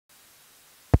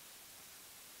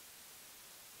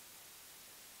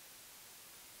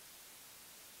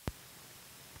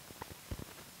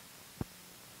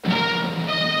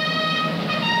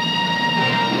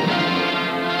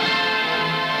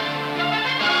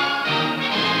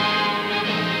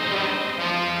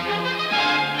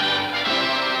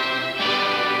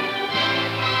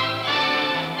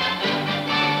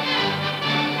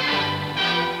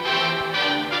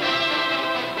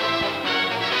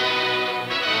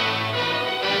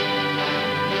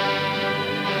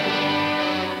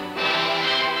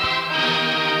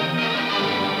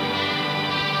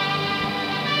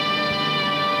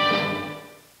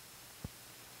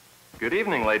Good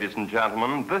evening, ladies and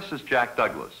gentlemen. This is Jack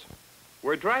Douglas.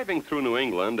 We're driving through New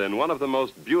England in one of the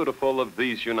most beautiful of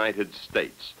these United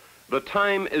States. The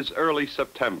time is early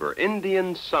September,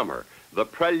 Indian summer, the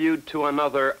prelude to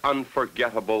another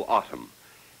unforgettable autumn.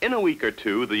 In a week or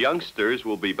two, the youngsters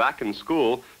will be back in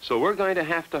school, so we're going to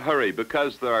have to hurry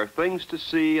because there are things to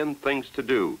see and things to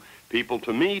do, people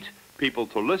to meet, people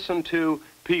to listen to,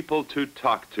 people to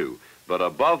talk to. But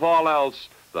above all else,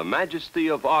 the majesty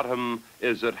of autumn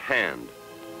is at hand.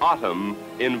 Autumn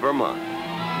in Vermont.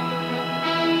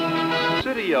 The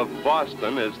city of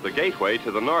Boston is the gateway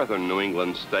to the northern New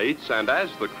England states, and as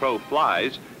the crow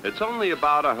flies, it's only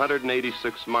about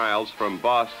 186 miles from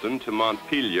Boston to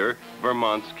Montpelier,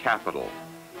 Vermont's capital.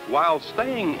 While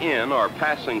staying in or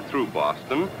passing through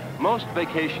Boston, most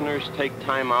vacationers take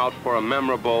time out for a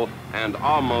memorable and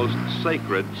almost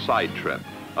sacred side trip.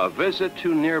 A visit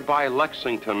to nearby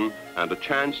Lexington and a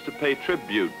chance to pay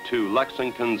tribute to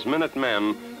Lexington's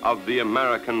Minutemen of the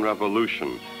American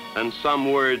Revolution. And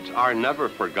some words are never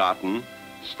forgotten.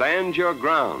 Stand your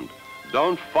ground.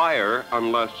 Don't fire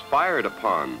unless fired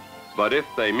upon. But if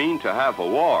they mean to have a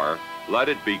war, let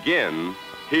it begin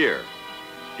here.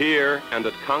 Here and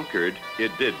at Concord,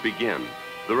 it did begin.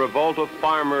 The revolt of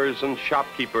farmers and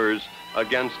shopkeepers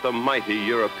against a mighty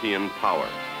European power.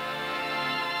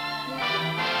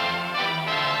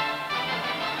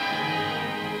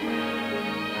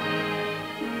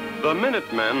 The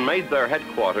Minutemen made their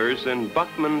headquarters in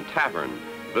Buckman Tavern,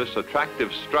 this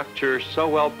attractive structure so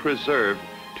well preserved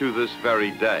to this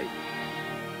very day.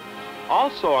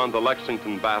 Also on the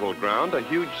Lexington battleground, a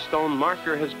huge stone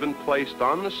marker has been placed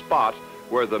on the spot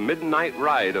where the midnight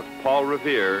ride of Paul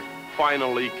Revere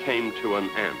finally came to an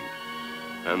end.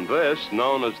 And this,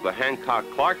 known as the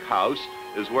Hancock-Clark House,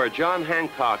 is where John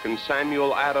Hancock and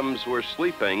Samuel Adams were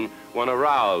sleeping when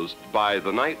aroused by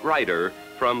the night rider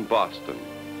from Boston.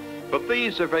 But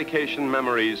these are vacation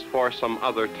memories for some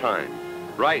other time.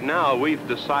 Right now, we've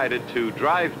decided to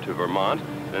drive to Vermont,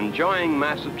 enjoying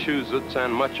Massachusetts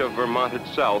and much of Vermont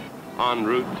itself en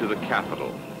route to the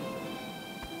capital.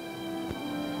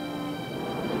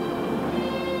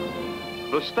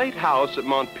 The State House at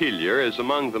Montpelier is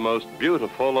among the most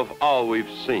beautiful of all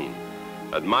we've seen.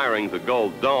 Admiring the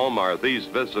gold dome are these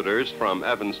visitors from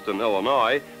Evanston,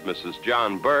 Illinois, Mrs.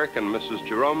 John Burke and Mrs.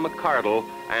 Jerome McCardle,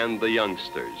 and the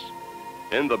youngsters.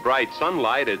 In the bright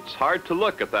sunlight, it's hard to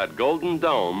look at that golden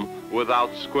dome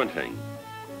without squinting.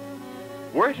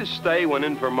 Where to stay when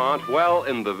in Vermont? Well,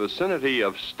 in the vicinity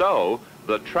of Stowe,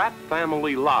 the Trapp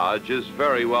Family Lodge is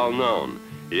very well known.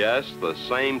 Yes, the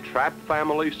same Trapp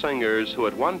family singers who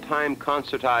at one time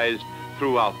concertized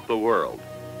throughout the world.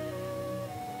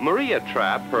 Maria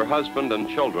Trapp, her husband and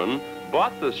children,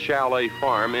 bought this chalet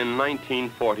farm in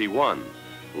 1941.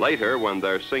 Later, when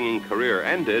their singing career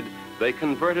ended, they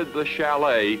converted the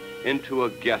chalet into a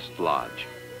guest lodge.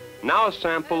 Now a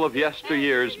sample of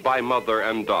yesteryears by mother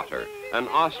and daughter, an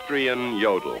Austrian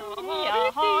yodel.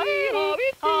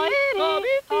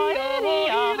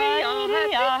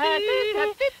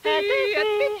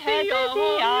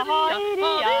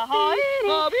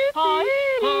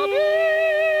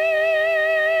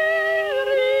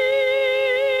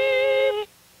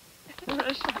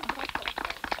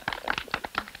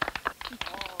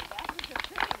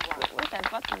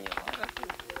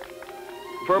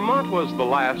 Vermont was the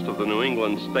last of the New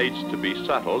England states to be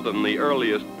settled, and the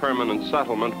earliest permanent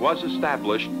settlement was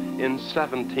established in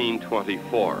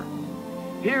 1724.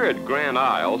 Here at Grand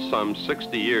Isle, some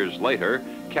 60 years later,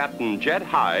 Captain Jed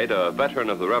Hyde, a veteran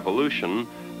of the Revolution,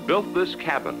 built this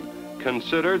cabin,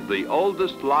 considered the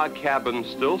oldest log cabin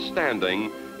still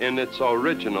standing in its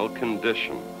original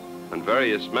condition. And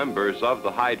various members of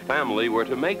the Hyde family were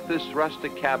to make this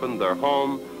rustic cabin their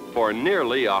home for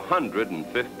nearly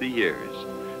 150 years.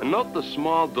 And note the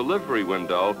small delivery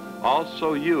window,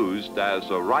 also used as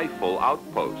a rifle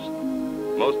outpost.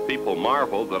 Most people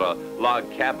marvel that a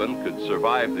log cabin could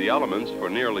survive the elements for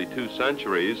nearly 2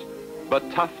 centuries,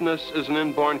 but toughness is an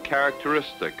inborn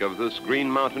characteristic of this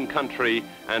Green Mountain country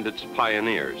and its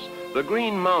pioneers. The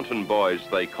Green Mountain Boys,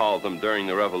 they called them during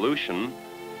the Revolution.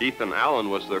 Ethan Allen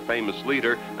was their famous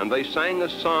leader, and they sang a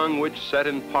song which said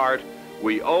in part,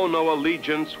 "We owe no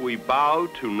allegiance, we bow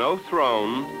to no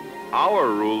throne. Our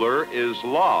ruler is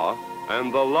law,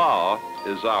 and the law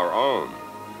is our own."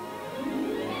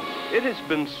 It has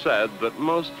been said that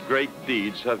most great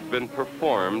deeds have been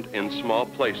performed in small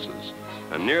places,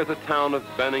 and near the town of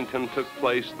Bennington took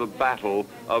place the Battle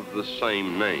of the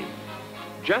same name.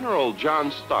 General John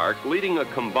Stark, leading a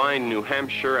combined New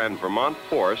Hampshire and Vermont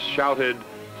force, shouted,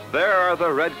 "There are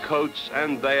the redcoats,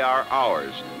 and they are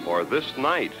ours, or this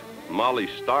night Molly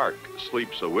Stark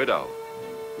sleeps a widow."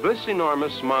 This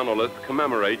enormous monolith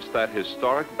commemorates that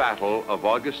historic battle of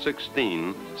August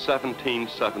 16,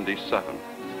 1777.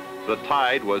 The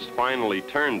tide was finally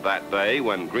turned that day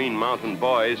when Green Mountain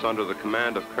boys under the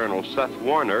command of Colonel Seth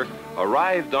Warner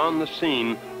arrived on the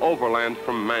scene overland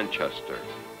from Manchester.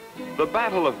 The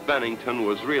Battle of Bennington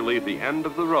was really the end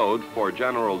of the road for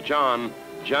General John,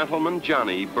 Gentleman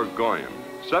Johnny Burgoyne.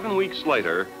 7 weeks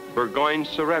later, Burgoyne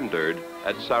surrendered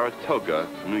at Saratoga,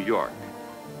 New York.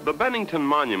 The Bennington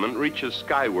Monument reaches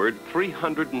skyward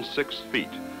 306 feet,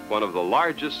 one of the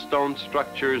largest stone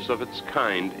structures of its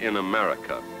kind in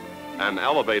America. An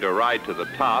elevator ride to the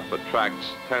top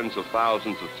attracts tens of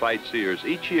thousands of sightseers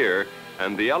each year,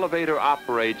 and the elevator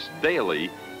operates daily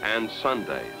and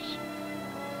Sundays.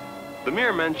 The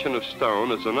mere mention of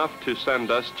stone is enough to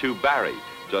send us to Barre,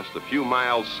 just a few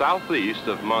miles southeast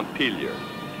of Montpelier.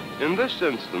 In this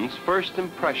instance, first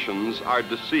impressions are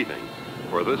deceiving,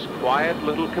 for this quiet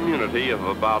little community of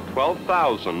about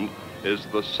 12,000 is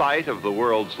the site of the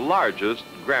world's largest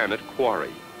granite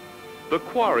quarry. The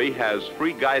quarry has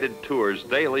free guided tours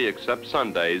daily except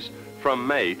Sundays from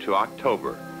May to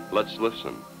October. Let's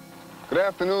listen. Good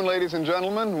afternoon, ladies and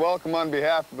gentlemen. Welcome on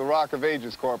behalf of the Rock of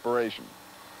Ages Corporation.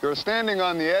 You're standing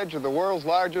on the edge of the world's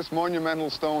largest monumental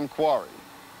stone quarry.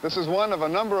 This is one of a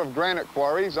number of granite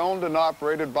quarries owned and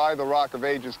operated by the Rock of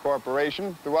Ages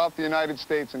Corporation throughout the United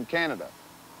States and Canada.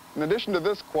 In addition to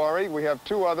this quarry, we have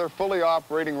two other fully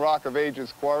operating Rock of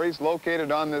Ages quarries located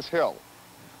on this hill.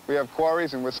 We have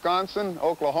quarries in Wisconsin,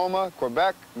 Oklahoma,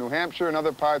 Quebec, New Hampshire, and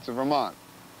other parts of Vermont.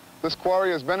 This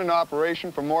quarry has been in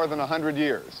operation for more than 100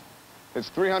 years. It's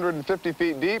 350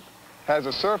 feet deep, has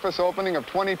a surface opening of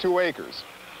 22 acres.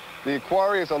 The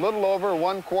quarry is a little over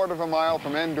 1/4 of a mile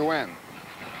from end to end.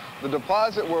 The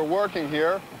deposit we're working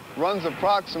here runs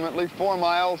approximately 4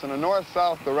 miles in a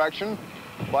north-south direction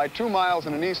by 2 miles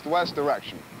in an east-west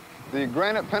direction. The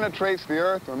granite penetrates the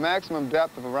earth to a maximum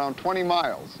depth of around 20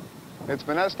 miles. It's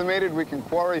been estimated we can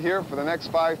quarry here for the next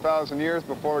 5,000 years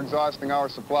before exhausting our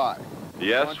supply.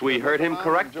 Yes, we heard him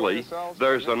correctly.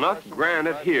 There's enough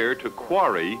granite here to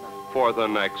quarry for the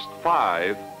next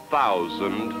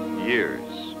 5,000 years.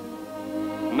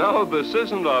 No, this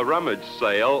isn't a rummage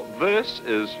sale. This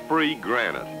is free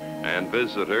granite, and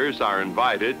visitors are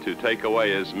invited to take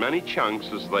away as many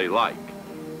chunks as they like.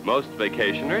 Most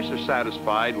vacationers are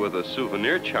satisfied with a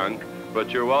souvenir chunk, but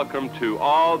you're welcome to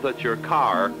all that your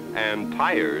car and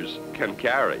tires can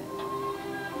carry.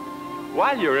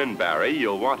 While you're in Barre,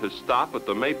 you'll want to stop at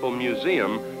the Maple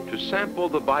Museum to sample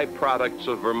the byproducts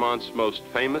of Vermont's most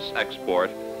famous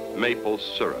export, maple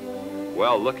syrup.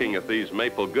 Well, looking at these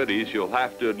maple goodies, you'll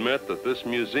have to admit that this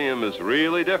museum is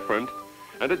really different,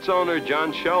 and its owner,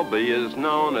 John Shelby, is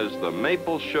known as the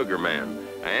Maple Sugar Man,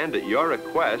 and at your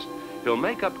request, he'll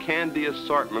make up candy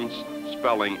assortments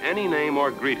spelling any name or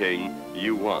greeting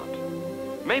you want.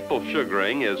 Maple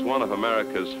sugaring is one of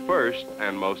America's first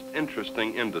and most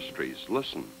interesting industries.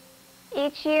 Listen.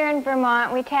 Each year in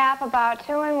Vermont, we tap about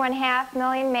 2.5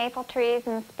 million maple trees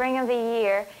in the spring of the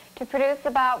year to produce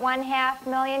about 1/2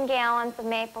 million gallons of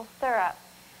maple syrup.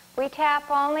 We tap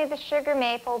only the sugar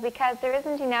maple because there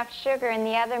isn't enough sugar in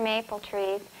the other maple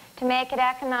trees to make it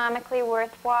economically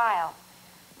worthwhile.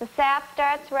 The sap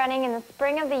starts running in the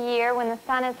spring of the year when the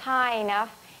sun is high enough,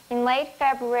 in late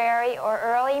February or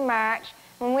early March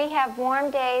when we have warm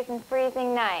days and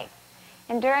freezing nights.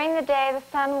 And during the day, the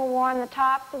sun will warm the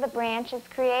tops of the branches,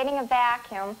 creating a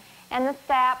vacuum, and the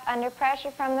sap, under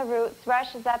pressure from the roots,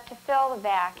 rushes up to fill the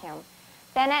vacuum.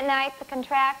 Then at night, the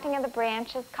contracting of the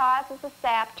branches causes the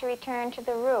sap to return to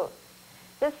the roots.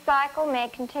 This cycle may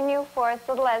continue for as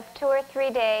little as 2 or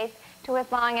 3 days to as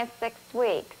long as 6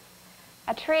 weeks.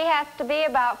 A tree has to be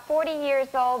about 40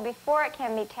 years old before it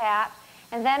can be tapped,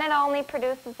 and then it only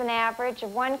produces an average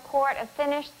of 1 quart of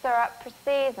finished syrup per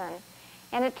season.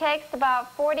 And it takes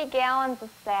about 40 gallons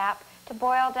of sap to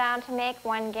boil down to make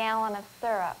 1 gallon of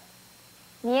syrup.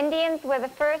 The Indians were the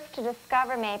first to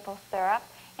discover maple syrup,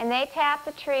 and they tapped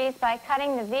the trees by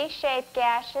cutting the V-shaped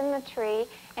gash in the tree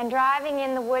and driving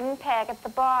in the wooden peg at the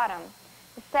bottom.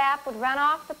 The sap would run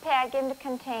off the peg into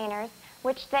containers,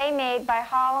 which they made by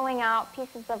hollowing out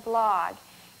pieces of log.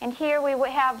 And here we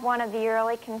have one of the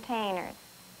early containers.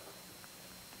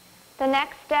 The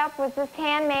next step was this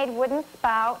handmade wooden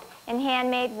spout and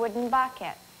handmade wooden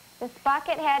bucket. This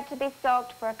bucket had to be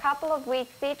soaked for a couple of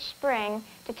weeks each spring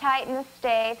to tighten the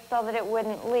stave so that it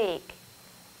wouldn't leak.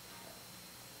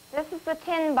 This is the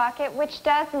tin bucket, which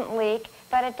doesn't leak,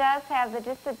 but it does have the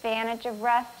disadvantage of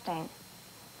rusting.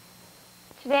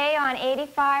 Today, on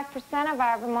 85% of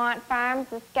our Vermont farms,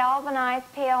 this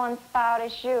galvanized pail and spout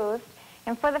is used,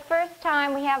 and for the first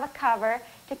time we have a cover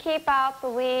to keep out the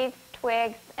leaves,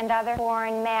 twigs, and other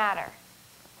foreign matter.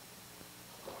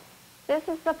 This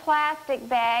is the plastic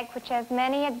bag, which has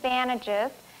many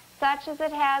advantages, such as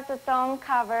it has its own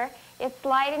cover, it's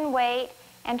light in weight,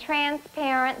 and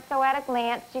transparent, so at a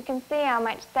glance you can see how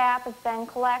much sap has been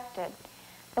collected.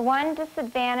 The one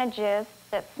disadvantage is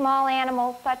that small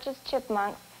animals such as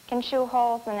chipmunks can chew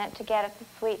holes in it to get at the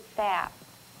sweet sap.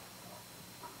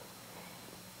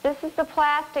 This is the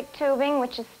plastic tubing,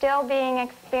 which is still being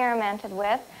experimented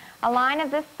with. A line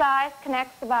of this size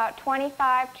connects about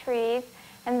 25 trees,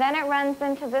 and then it runs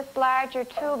into this larger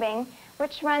tubing,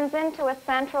 which runs into a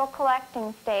central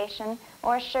collecting station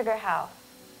or sugar house.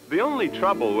 The only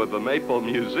trouble with the Maple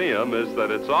Museum is that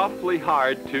it's awfully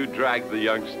hard to drag the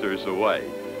youngsters away.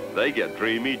 They get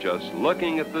dreamy just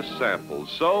looking at the samples,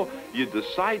 so you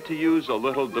decide to use a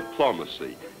little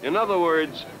diplomacy. In other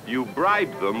words, you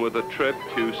bribe them with a trip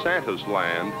to Santa's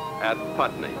Land at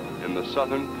Putney, in the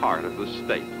southern part of the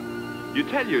state. You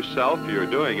tell yourself you're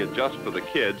doing it just for the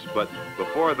kids, but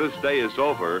before this day is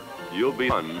over, you'll be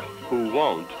one who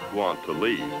won't want to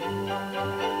leave.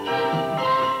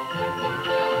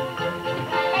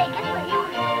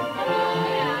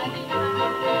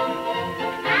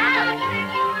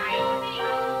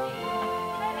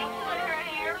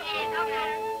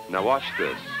 Now watch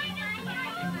this.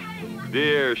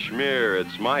 Dear Schmear,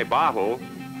 it's my bottle.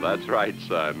 That's right,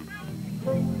 son.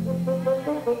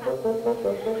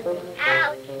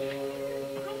 Ouch!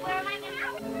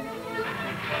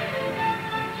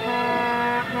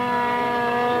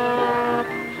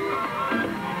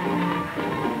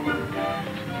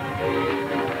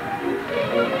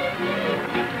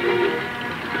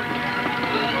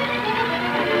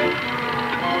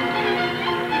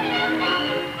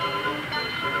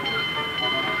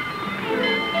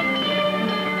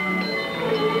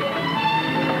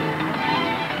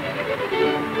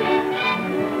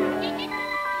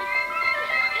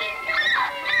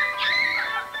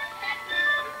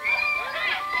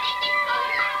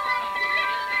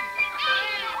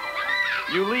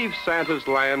 You leave Santa's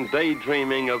Land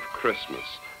daydreaming of Christmas,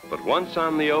 but once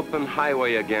on the open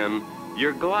highway again,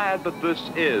 you're glad that this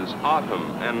is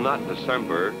autumn and not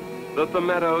December, that the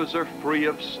meadows are free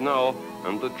of snow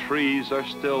and the trees are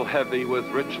still heavy with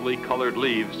richly colored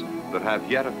leaves that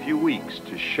have yet a few weeks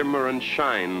to shimmer and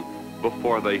shine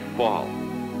before they fall.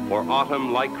 For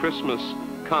autumn, like Christmas,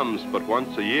 comes but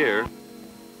once a year.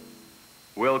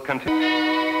 We'll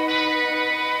continue.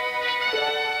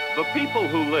 The people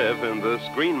who live in this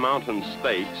Green Mountain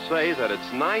state say that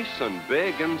it's nice and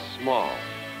big and small.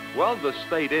 Well, the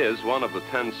state is one of the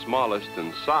 10 smallest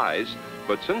in size,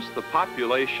 but since the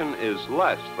population is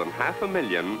less than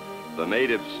 500,000, the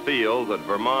natives feel that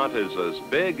Vermont is as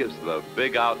big as the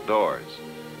big outdoors.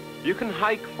 You can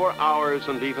hike for hours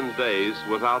and even days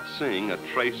without seeing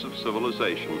a trace of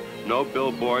civilization. No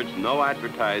billboards, no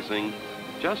advertising,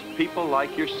 just people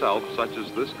like yourself, such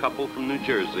as this couple from New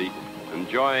Jersey,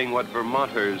 enjoying what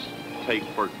Vermonters take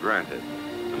for granted.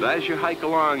 And as you hike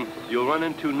along, you'll run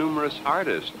into numerous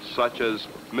artists, such as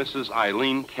Mrs.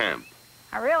 Eileen Camp.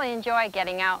 I really enjoy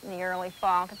getting out in the early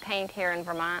fall to paint here in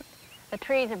Vermont. The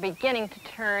trees are beginning to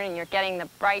turn and you're getting the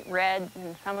bright reds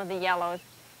and some of the yellows.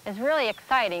 It's really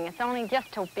exciting. It's only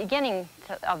just the beginning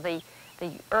of the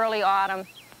early autumn.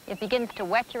 It begins to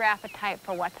whet your appetite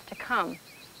for what's to come.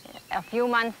 A few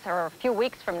months or a few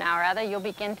weeks from now, rather, you'll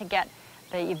begin to get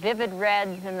the vivid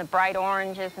reds and the bright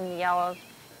oranges and the yellows.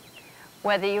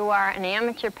 Whether you are an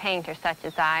amateur painter such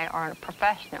as I or a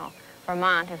professional,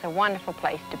 Vermont is a wonderful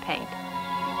place to paint.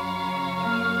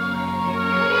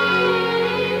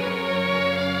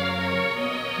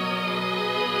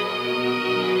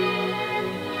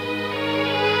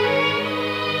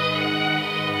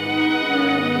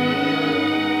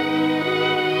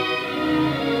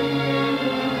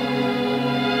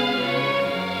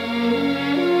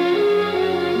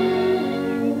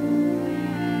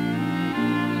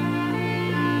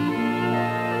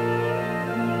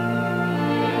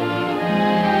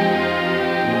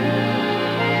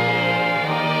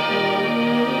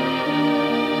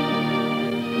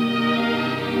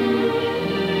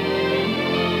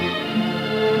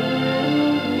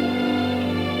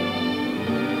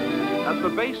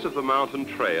 Of the mountain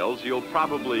trails, you'll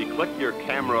probably click your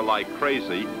camera like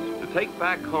crazy to take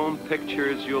back home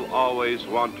pictures you'll always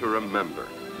want to remember.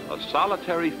 A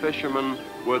solitary fisherman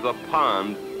with a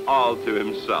pond all to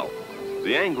himself.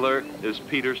 The angler is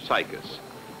Peter Sykes.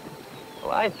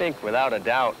 Well, I think without a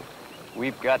doubt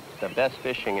we've got the best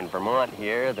fishing in Vermont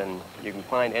here than you can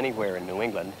find anywhere in New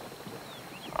England.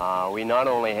 We not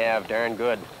only have darn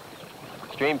good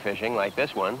stream fishing like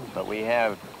this one, but we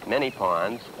have many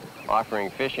ponds offering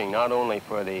fishing not only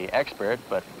for the expert,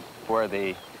 but for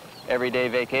the everyday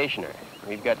vacationer.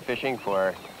 We've got fishing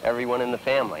for everyone in the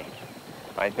family.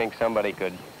 I think somebody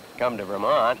could come to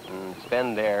Vermont and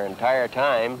spend their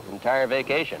entire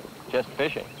vacation, just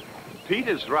fishing. Pete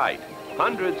is right.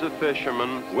 Hundreds of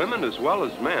fishermen, women as well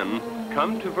as men,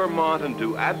 come to Vermont and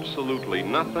do absolutely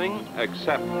nothing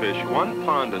except fish one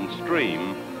pond and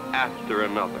stream after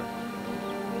another.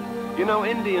 You know,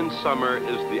 Indian summer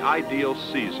is the ideal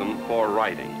season for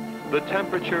writing. The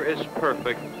temperature is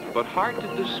perfect, but hard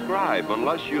to describe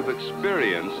unless you've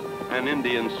experienced an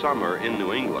Indian summer in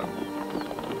New England.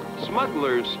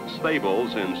 Smuggler's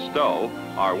stables in Stowe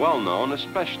are well known,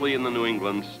 especially in the New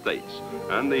England states,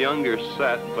 and the younger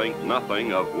set think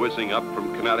nothing of whizzing up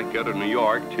from Connecticut or New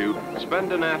York to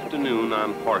spend an afternoon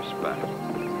on horseback.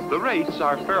 The rates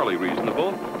are fairly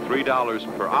reasonable,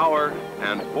 $3 per hour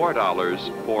and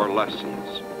 $4 for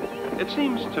lessons. It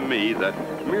seems to me that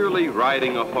merely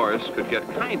riding a horse could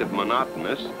get kind of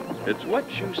monotonous. It's what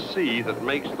you see that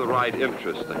makes the ride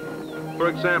interesting. For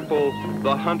example,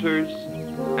 the hunters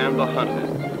and the hunted.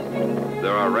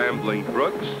 There are rambling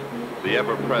brooks, the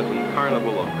ever-present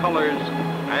carnival of colors,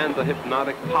 and the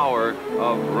hypnotic power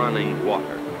of running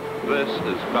water. This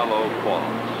is Bellow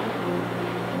Falls.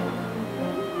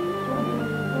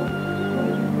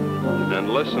 And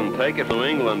listen, take it, New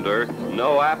Englander,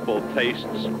 no apple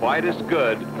tastes quite as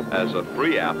good as a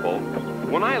free apple.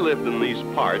 When I lived in these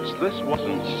parts, this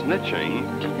wasn't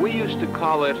snitching. We used to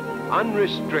call it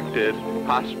unrestricted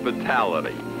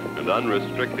hospitality. And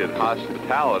unrestricted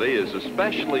hospitality is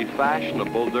especially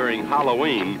fashionable during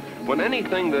Halloween, when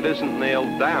anything that isn't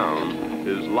nailed down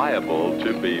is liable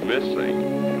to be missing.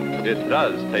 It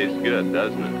does taste good,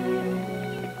 doesn't it?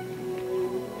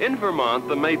 In Vermont,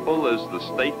 the maple is the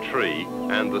state tree,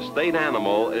 and the state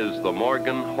animal is the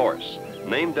Morgan horse,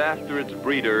 named after its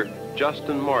breeder,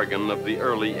 Justin Morgan, of the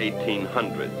early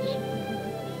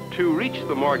 1800s. To reach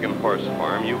the Morgan horse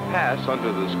farm, you pass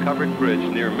under this covered bridge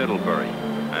near Middlebury,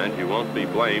 and you won't be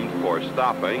blamed for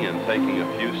stopping and taking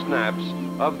a few snaps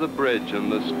of the bridge in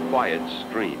this quiet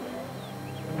stream.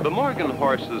 The Morgan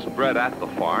horses bred at the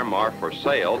farm are for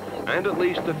sale, and at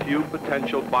least a few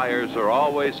potential buyers are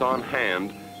always on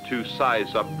hand to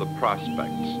size up the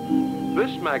prospects.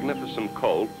 This magnificent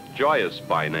colt, Joyous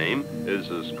by name, is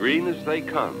as green as they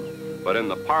come, but in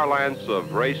the parlance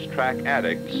of racetrack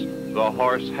addicts, the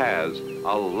horse has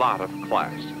a lot of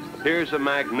class. Here's a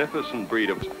magnificent breed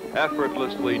of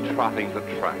effortlessly trotting the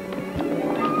track.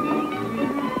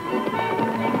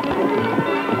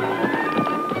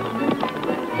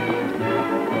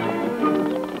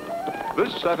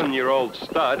 This 7-year-old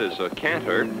stud is a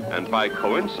canter, and by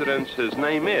coincidence his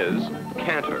name is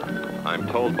Canter. I'm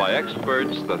told by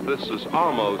experts that this is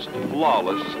almost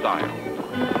flawless style.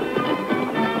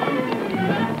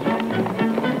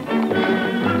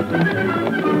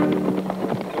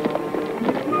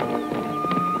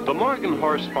 The Morgan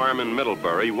Horse Farm in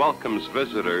Middlebury welcomes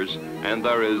visitors, and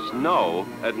there is no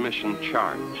admission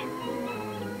charge.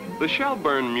 The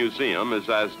Shelburne Museum is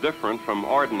as different from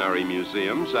ordinary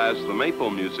museums as the Maple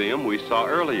Museum we saw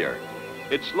earlier.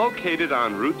 It's located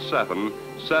on Route 7,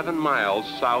 7 miles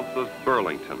south of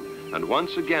Burlington, and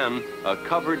once again, a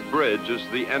covered bridge is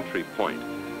the entry point.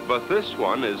 But this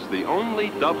one is the only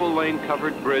double-lane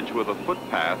covered bridge with a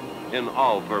footpath in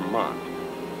all Vermont.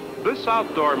 This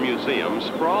outdoor museum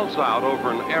sprawls out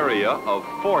over an area of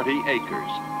 40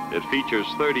 acres. It features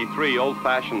 33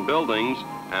 old-fashioned buildings,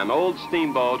 an old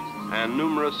steamboat, and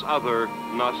numerous other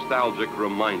nostalgic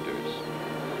reminders.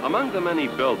 Among the many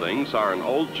buildings are an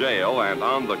old jail and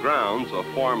on the grounds a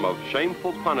form of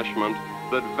shameful punishment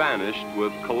that vanished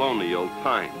with colonial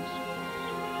times.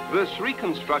 This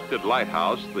reconstructed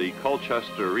lighthouse, the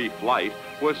Colchester Reef Light,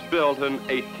 was built in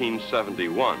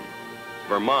 1871.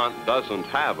 Vermont doesn't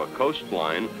have a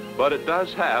coastline, but it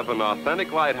does have an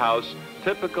authentic lighthouse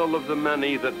typical of the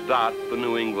many that dot the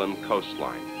New England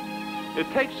coastline. It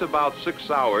takes about 6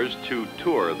 hours to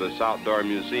tour this outdoor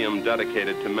museum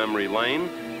dedicated to memory lane,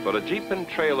 but a Jeep and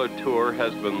trailer tour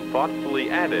has been thoughtfully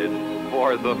added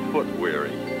for the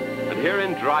foot-weary. And here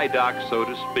in dry dock, so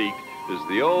to speak, is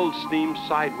the old steam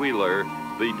side-wheeler,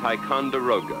 the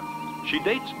Ticonderoga. She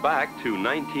dates back to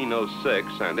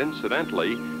 1906, and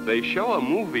incidentally, they show a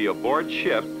movie aboard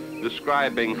ship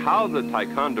describing how the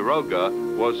Ticonderoga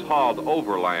was hauled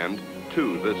overland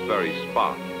to this very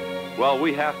spot. Well,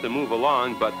 we have to move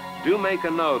along, but do make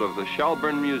a note of the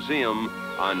Shelburne Museum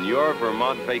on your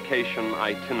Vermont vacation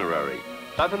itinerary,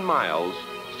 7 miles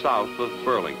south of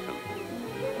Burlington.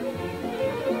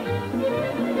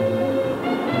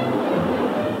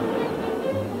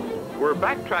 We're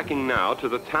backtracking now to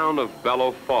the town of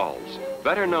Bellow Falls,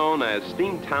 better known as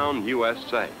Steamtown,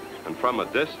 USA. and from a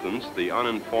distance, the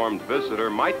uninformed visitor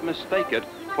might mistake it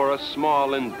for a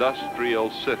small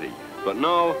industrial city. But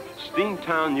no,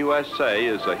 Steamtown, USA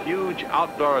is a huge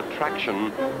outdoor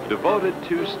attraction devoted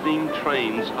to steam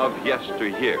trains of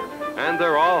yesteryear. And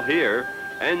they're all here: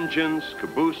 engines,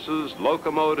 cabooses,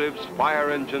 locomotives,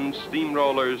 fire engines,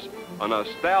 steamrollers, a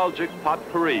nostalgic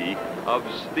potpourri of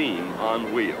steam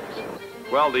on wheels.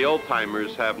 Well, the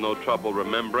old-timers have no trouble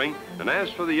remembering, and as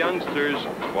for the youngsters,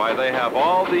 why, they have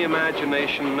all the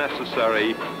imagination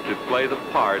necessary to play the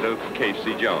part of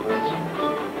Casey Jones.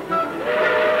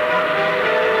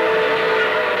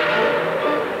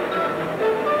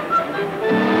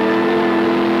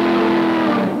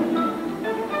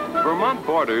 Vermont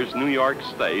borders New York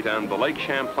State, and the Lake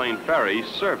Champlain ferry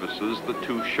services the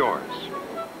two shores.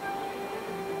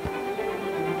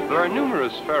 There are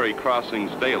numerous ferry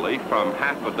crossings daily, from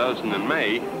half a dozen in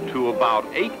May to about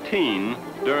 18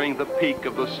 during the peak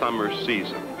of the summer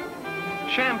season.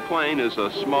 Champlain is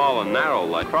a small and narrow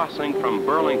lake. Crossing from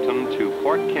Burlington to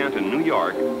Port Kent in New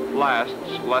York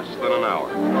lasts less than an hour.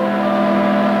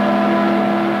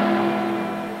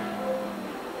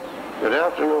 Good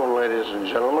afternoon, ladies and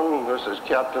gentlemen. This is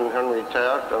Captain Henry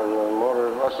Taft on the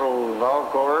motor vessel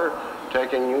Valcour,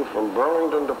 taking you from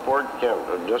Burlington to Port Kent,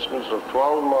 a distance of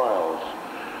 12 miles.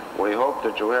 We hope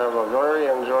that you have a very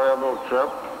enjoyable trip,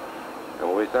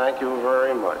 and we thank you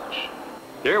very much.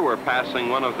 Here we're passing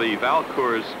one of the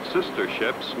Valcour's sister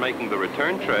ships making the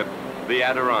return trip, the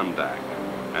Adirondack.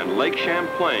 And Lake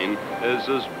Champlain is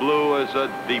as blue as a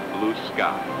deep blue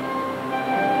sky.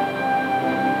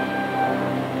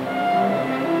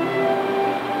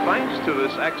 Thanks to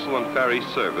this excellent ferry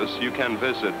service, you can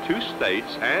visit two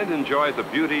states and enjoy the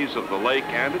beauties of the lake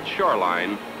and its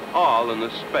shoreline, all in the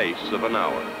space of an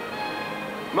hour.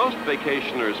 Most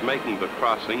vacationers making the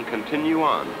crossing continue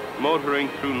on, motoring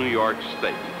through New York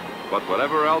State. But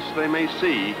whatever else they may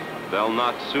see, they'll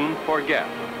not soon forget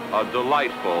a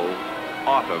delightful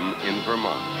autumn in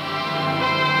Vermont.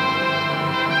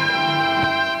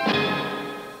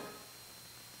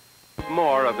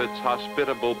 More of its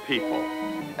hospitable people.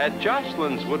 At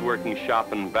Joslin's woodworking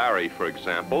shop in Barre, for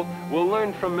example, we'll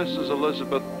learn from Mrs.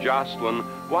 Elizabeth Joslin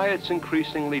why it's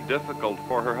increasingly difficult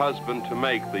for her husband to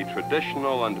make the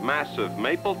traditional and massive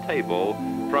maple table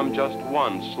from just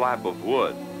one slab of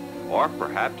wood. Or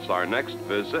perhaps our next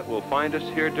visit will find us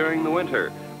here during the winter,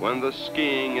 when the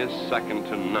skiing is second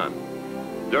to none.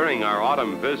 During our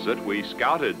autumn visit, we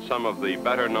scouted some of the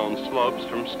better-known slopes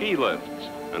from ski lifts,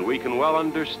 and we can well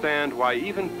understand why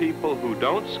even people who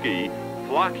don't ski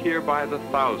flock here by the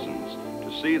thousands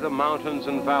to see the mountains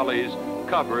and valleys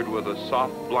covered with a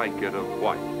soft blanket of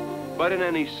white. But in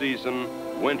any season,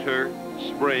 winter,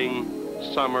 spring,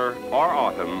 summer, or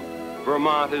autumn,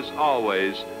 Vermont is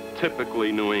always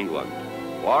typically New England.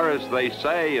 Or as they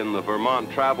say in the Vermont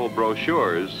travel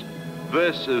brochures,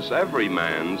 this is every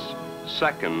man's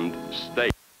second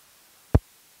state.